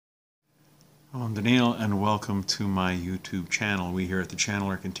Hello, I'm Daniel, and welcome to my YouTube channel. We here at the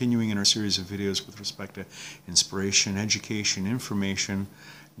channel are continuing in our series of videos with respect to inspiration, education, information,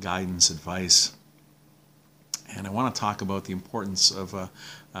 guidance, advice. And I want to talk about the importance of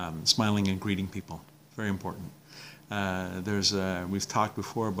smiling and greeting people. Very important. We've talked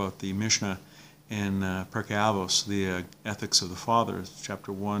before about the Mishnah in Pirkei Avot, the Ethics of the Fathers,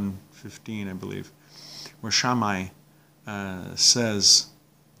 chapter 115, I believe, where Shammai says,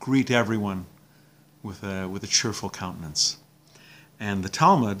 greet everyone with a cheerful countenance. And the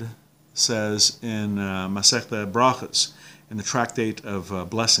Talmud says in Masechta Berachos, in the tractate of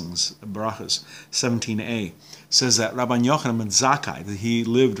blessings, Berachos 17a, says that Rabban Yochanan ben Zakkai, that he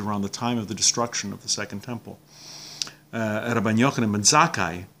lived around the time of the destruction of the Second Temple. Rabban Yochanan ben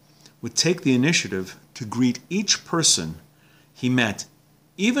Zakkai would take the initiative to greet each person he met,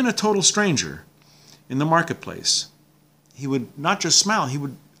 even a total stranger, in the marketplace. He would not just smile, he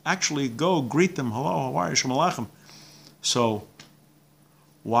would actually go greet them. Hello, how are you? Shalom Aleichem. So,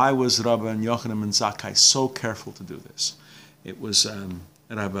 why was Rabban Yochanan ben Zakkai so careful to do this? It was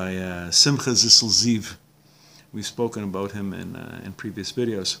Rabbi Simcha Zissel. We've spoken about him in previous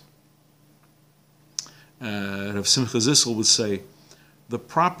videos. Rav Simcha Zissel would say, the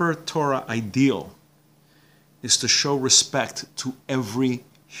proper Torah ideal is to show respect to every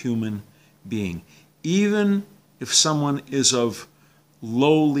human being, even if someone is of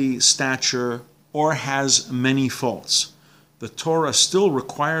lowly stature or has many faults. The Torah still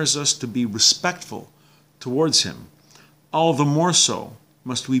requires us to be respectful towards him. All the more so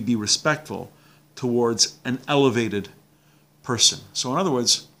must we be respectful towards an elevated person. So in other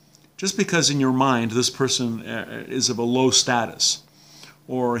words, just because in your mind this person is of a low status,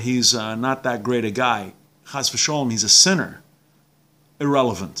 or he's not that great a guy, chas v'sholom, he's a sinner,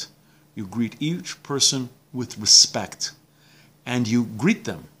 irrelevant. You greet each person with respect, and you greet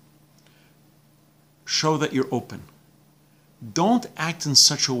them. Show that you're open. Don't act in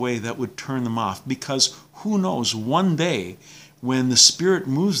such a way that would turn them off, because who knows, one day when the Spirit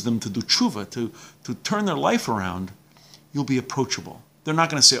moves them to do tshuva, to turn their life around, you'll be approachable. They're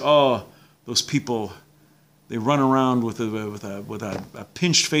not going to say, oh, those people, they run around with a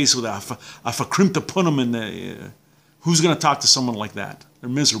pinched face, with a fakrimta punim, and who's going to talk to someone like that?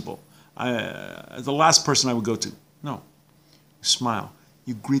 They're miserable. The last person I would go to. No. You smile.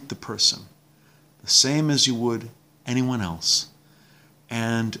 You greet the person the same as you would anyone else.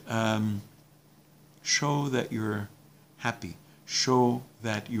 And show that you're happy. Show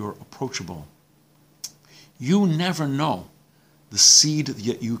that you're approachable. You never know the seed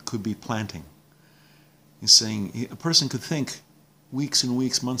that you could be planting. He's saying, a person could think weeks and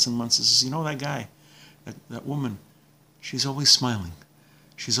weeks, months and months, says, you know that guy, that woman, she's always smiling.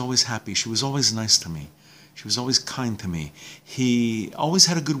 She's always happy. She was always nice to me. She was always kind to me. He always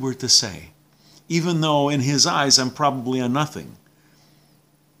had a good word to say, even though in his eyes I'm probably a nothing.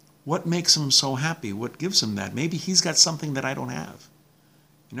 What makes him so happy? What gives him that? Maybe he's got something that I don't have.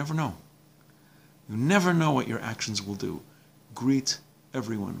 You never know. You never know what your actions will do. Greet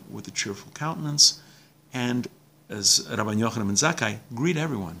everyone with a cheerful countenance, and as Rabban Yochanan ben Zakkai, greet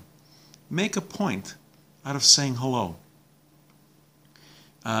everyone. Make a point out of saying hello.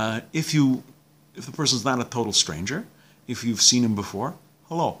 If the person's not a total stranger, if you've seen him before,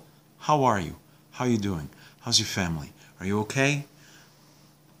 hello, how are you? How are you doing? How's your family? Are you okay?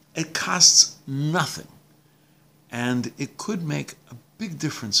 It costs nothing, and it could make a big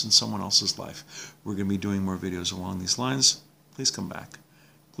difference in someone else's life. We're going to be doing more videos along these lines. Please come back.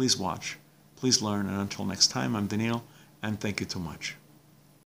 Please watch. Please learn. And until next time, I'm Daniel, and thank you too much.